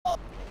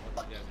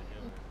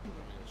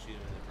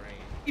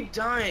Keep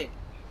dying.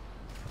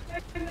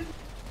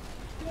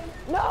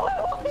 No,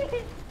 I won't.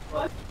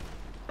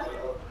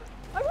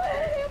 I'm out of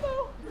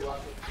ammo.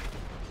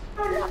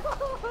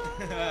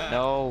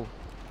 No.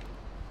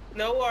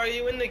 No, are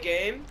you in the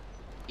game?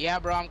 Yeah,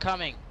 bro, I'm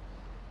coming.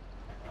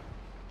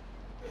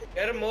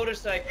 Get a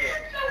motorcycle.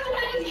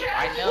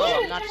 I know,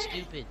 I'm not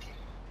stupid.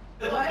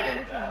 Justin,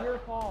 this is your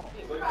fault.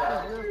 This is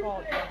your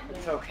fault, Justin.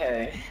 It's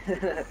okay.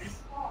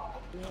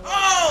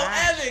 Oh,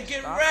 Max, Evan,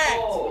 get stop.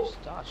 wrecked!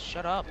 Stop,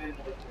 shut up.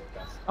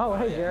 Oh,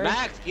 hey, Jerry.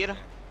 Max, get him.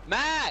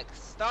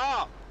 Max,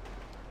 stop.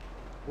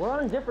 We're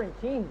on different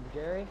teams,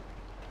 Jerry.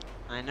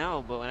 I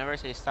know, but whenever I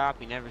say stop,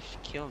 you never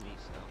should kill me,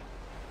 so.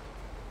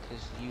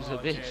 Cause you's a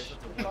bitch.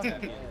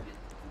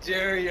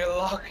 Jerry, your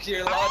logic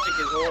is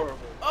horrible.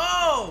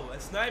 Oh, I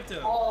sniped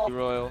him.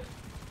 Royal.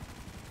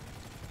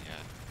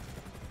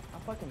 I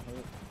fucking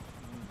hate.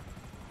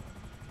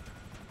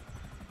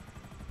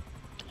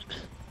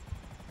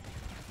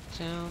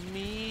 Tell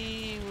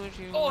me what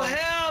you Oh want.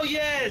 hell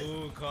yes!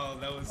 Ooh, Carl,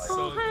 that was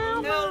so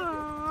close.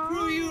 Hell,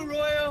 screw you,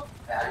 Royal.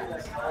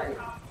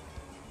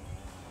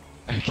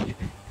 Okay.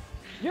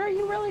 Jerry,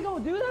 you really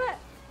gonna do that?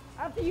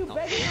 After you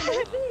begging for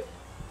mercy?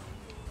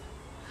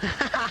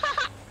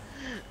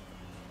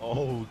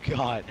 Oh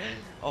god.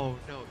 Oh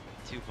no.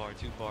 Too far,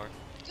 too far.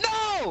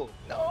 No!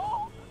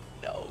 No!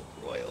 No,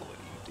 Royal, what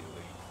are you doing?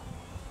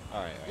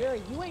 Alright, alright.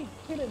 Jerry, you ain't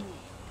kidding me.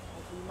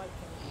 Actually, you might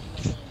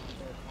change.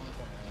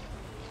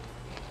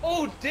 Oh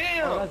Oh,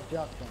 damn! that's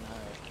Justin.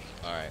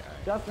 Alright. Alright,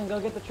 alright. Justin, go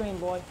get the train,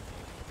 boy.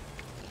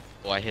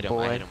 Oh, I hit him.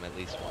 I hit him at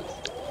least once.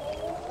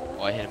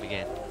 Oh, I hit him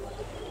again.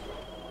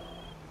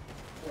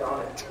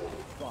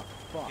 Fuck,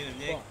 fuck, Get him,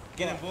 Nick. fuck,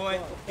 Get him, fuck, boy.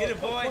 fuck, Get him,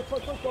 fuck, boy. fuck,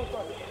 fuck, fuck, fuck,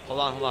 fuck. Hold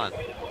on, hold on.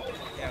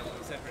 Yeah,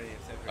 I'm separating,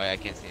 I'm separating. Oh, yeah, I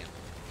can't see him.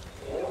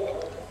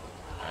 Alright,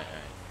 alright.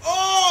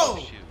 Oh!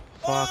 Shoot.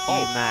 Fuck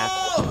you, Max.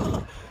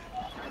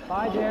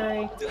 Bye,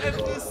 Jerry. Dude, I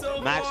flew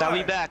so Max, far. I'll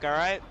be back,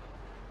 alright?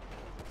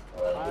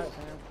 Alright,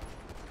 Sam.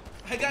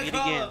 I got Meet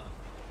caught again. up.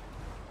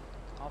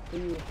 I'll see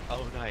you.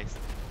 Oh, nice.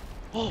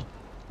 Oh!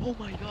 Oh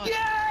my god!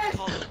 Yes!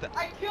 Call of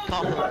I killed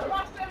Call you him. on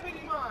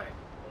proximity mine.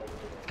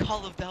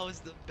 Call of, that was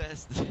the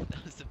best.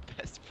 That was the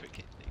best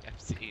freaking thing I've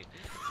seen.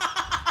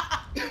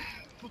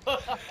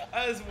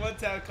 I was one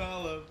tap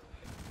call up.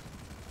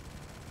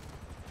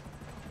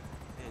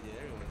 Yeah, dude,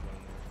 everyone's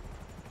running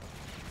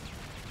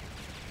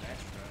there.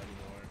 Max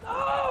not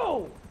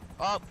anymore.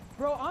 No! Up!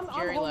 Bro, I'm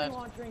Jerry holy left.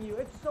 launchering you.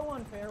 It's so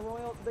unfair,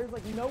 Royal. There's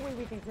like no way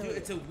we can kill Dude, you.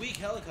 it's a weak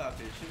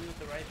helicopter. Shoot me with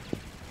the right.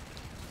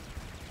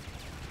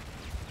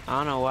 I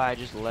don't know why I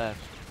just left.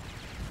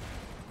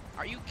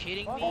 Are you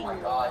kidding me? Oh my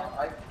god.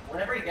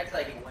 Whenever he gets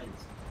that, he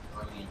wins.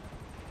 I mean,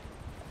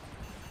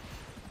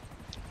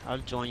 I'll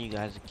join you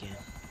guys again.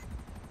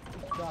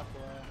 You suck,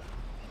 Royal.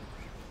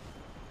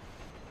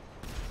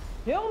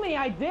 Kill me,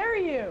 I dare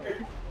you!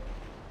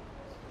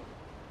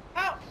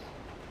 Ow!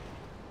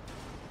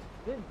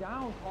 Sit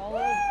down,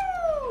 Paula.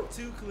 Woo!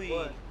 Too clean.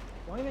 What?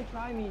 Don't even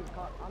try me.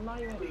 I'm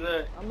not even. Who's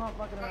that? I'm not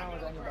fucking around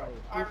with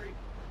anybody.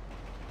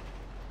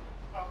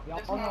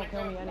 Y'all don't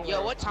kill me anyway.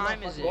 Yo, what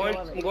time is it?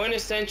 I'm going to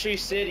Century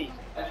City.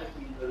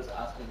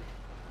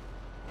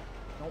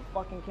 Don't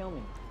fucking kill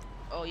me.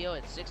 Oh, yo,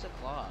 it's 6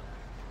 o'clock.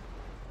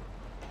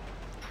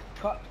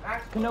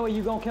 Kanoa,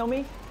 you gonna kill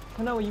me?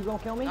 Kanoa, you gonna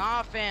kill me?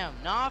 Nah, fam.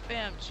 Nah,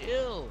 fam.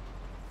 Chill.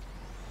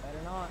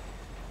 Better not.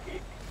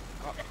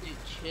 Oh, dude,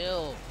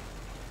 chill.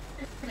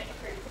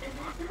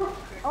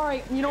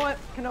 Alright, you know what?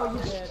 Kanoa,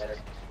 you dead.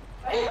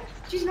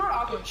 She's not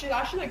awkward. She's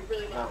actually like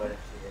really no, not. but it's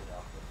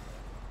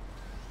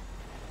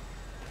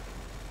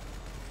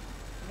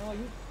awkward. Kanoa,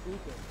 you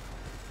stupid.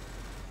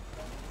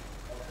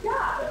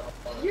 Yeah.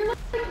 You're like.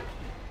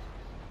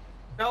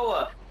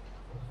 Noah.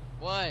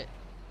 What?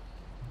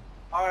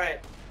 All right.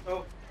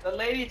 So the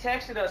lady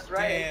texted us,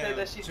 right? And Damn, said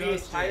that she'd be in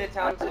Justin.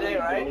 Chinatown today,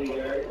 right?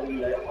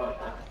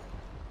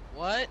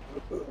 What?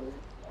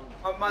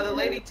 The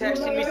lady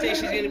texted me saying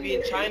she's gonna be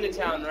in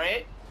Chinatown,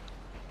 right?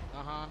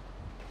 Uh-huh.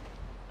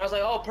 I was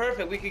like, oh,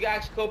 perfect. We could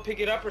actually go pick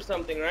it up or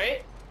something,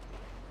 right?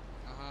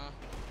 Uh-huh.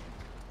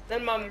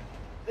 Then my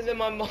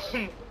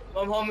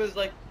mom is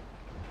like,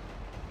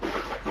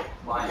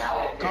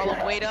 Call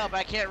him, wait up.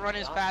 I can't run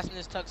as fast in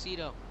this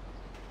tuxedo.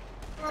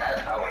 I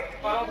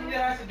don't think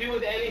that has to do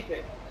with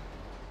anything.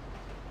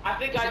 I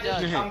think I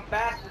just, does. I'm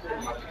faster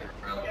than you.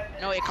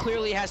 No, it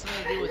clearly has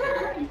something to do with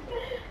it.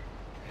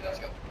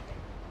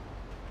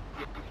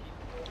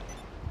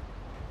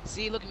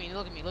 See, look at me,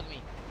 look at me, look at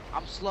me.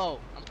 I'm slow.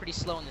 I'm pretty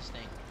slow in this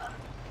thing.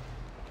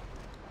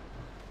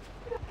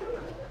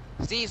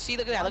 See,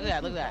 look at that, look at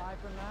that, look at that.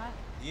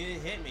 You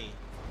didn't hit me.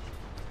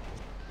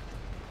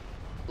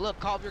 Look,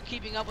 Colb, you're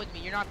keeping up with me.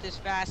 You're not this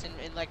fast, and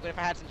like, what if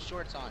I had some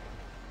shorts on?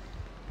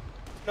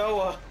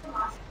 Noah.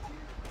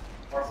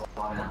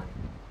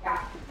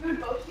 Dude,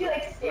 both you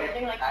like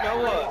standing like.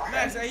 Noah.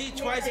 Max, I hit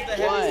twice with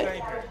the What? heavy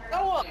sniper.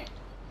 Noah.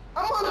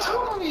 I'm on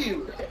top of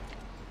you.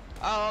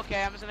 Oh,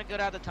 okay. I'm just gonna go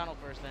down the tunnel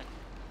first then.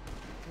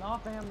 Nah,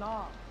 fam,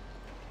 nah.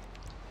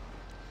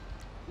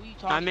 Who you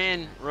talking? I'm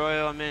in,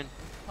 Royal. I'm in.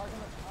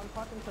 I'm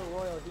talking to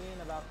Royal. He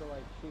ain't about to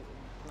like shoot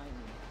and snipe me.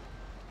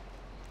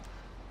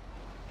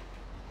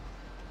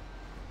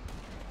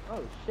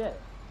 Oh shit.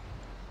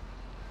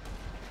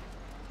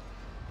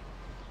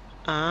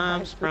 I'm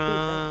Nice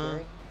sprung.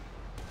 pursuit,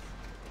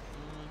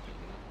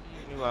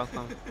 You're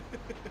welcome.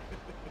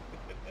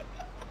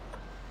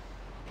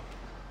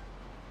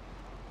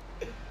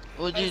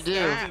 What'd you do?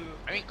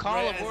 I mean,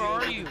 call him. Where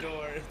are you? The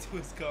door to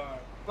his car.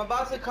 I'm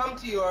about to come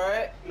to you,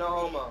 alright? No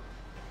homo.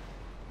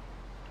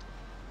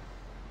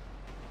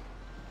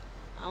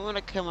 I want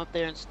to come up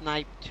there and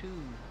snipe too.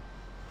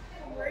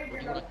 Or do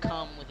you want to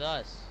come with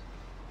us?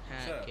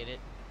 Shut Huh, up. get it?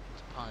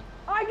 It's a pun.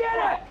 I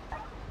get it!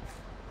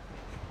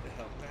 The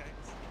hell,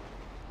 Max?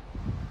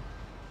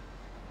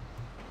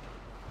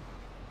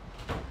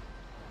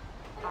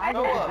 I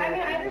Go get up. I it.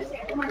 mean, I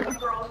understand when the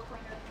girls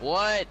point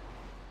What?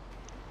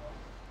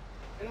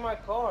 In my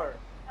car.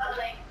 out,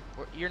 like,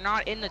 You're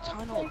not in the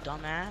tunnel,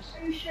 dumbass.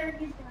 are you sure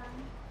he's done?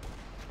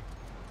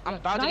 I'm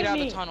about to get out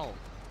of the Snipe me. tunnel.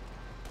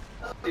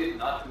 Dude,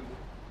 not too.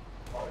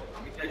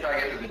 We can try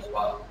to get to the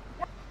spot.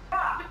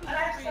 Yeah, and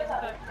I said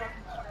that.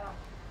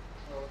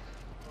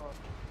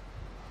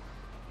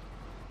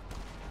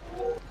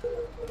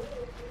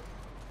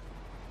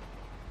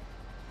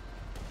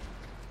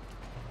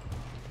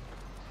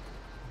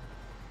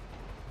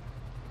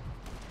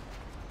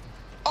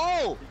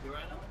 Oh!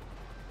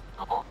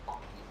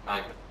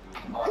 Fine.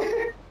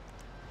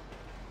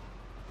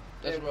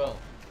 Let's roll.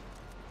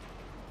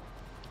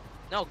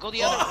 No, go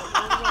the other way.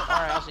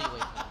 Alright, I'll see you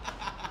later.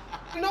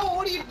 No,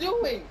 what are you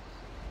doing?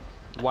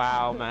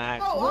 Wow,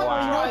 Max. Oh, What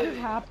Wow. just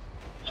happened?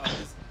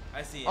 Oh,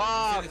 I see it.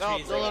 Oh, It's in the no,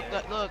 trees look,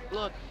 right there.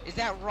 look. Is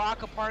that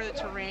rock a part of the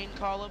terrain,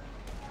 Column?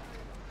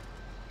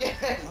 Yes.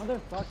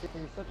 Motherfucker,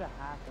 you're such a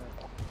hacker.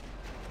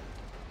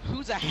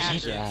 Who's a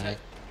hacker?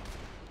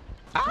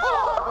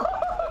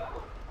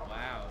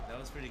 Wow, that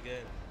was pretty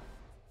good.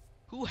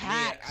 Who Yeah,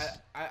 hacks?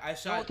 I No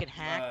shot one can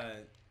hack.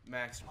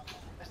 Max.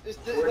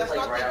 We're That's like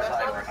not right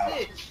outside of our the house.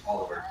 sitch.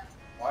 All over.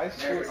 Why is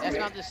That's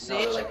not the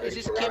sitch? Is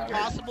this Kim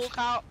Possible,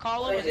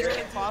 Column? Is this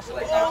Kim Possible?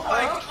 Oh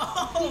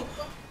my!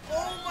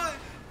 Oh my!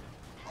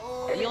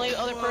 Oh. The only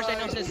other person I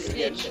know says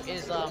stitch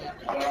is, Dude,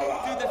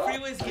 the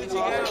freeway's glitching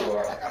out. I'll throw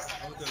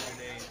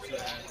grenades. See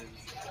what happens.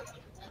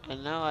 I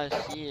know, I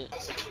see it.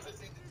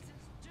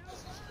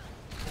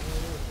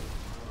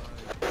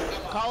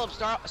 Column,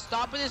 stop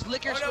at this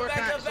liquor store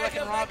back so I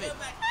can rob it.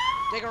 back.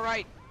 Take a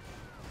right.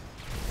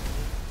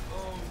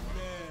 Oh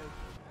man.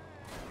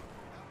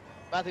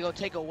 About to go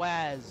take a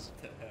waz.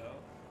 What the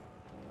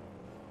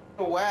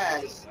hell?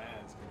 Waz. That's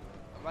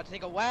I'm about to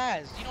take a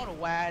waz. You know what a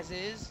waz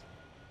is?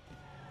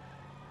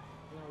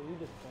 No, you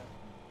just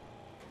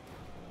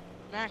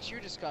Max, you're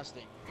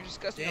disgusting. You're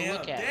disgusting to Damn,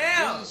 look at.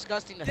 damn, You're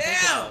disgusting to think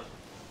Damn! about.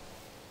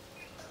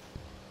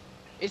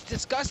 It's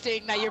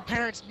disgusting that your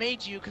parents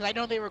made you, because I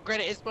know they regret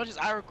it as much as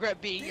I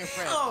regret being your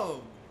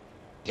friend.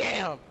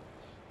 Damn!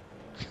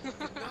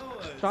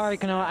 Sorry,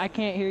 Kanoa, I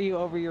can't hear you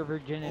over your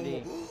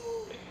virginity.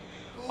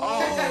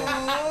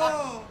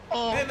 Oh.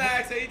 Oh. Hey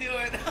Max, how you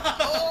doing?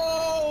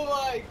 Oh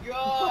my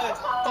god.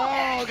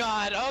 Oh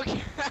god,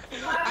 okay.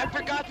 I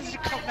forgot this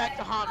would come back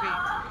to haunt me.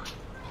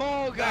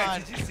 Oh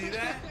god. Max, did you see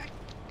that?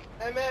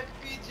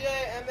 MFPJ,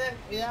 MFPJ.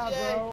 Yeah, bro.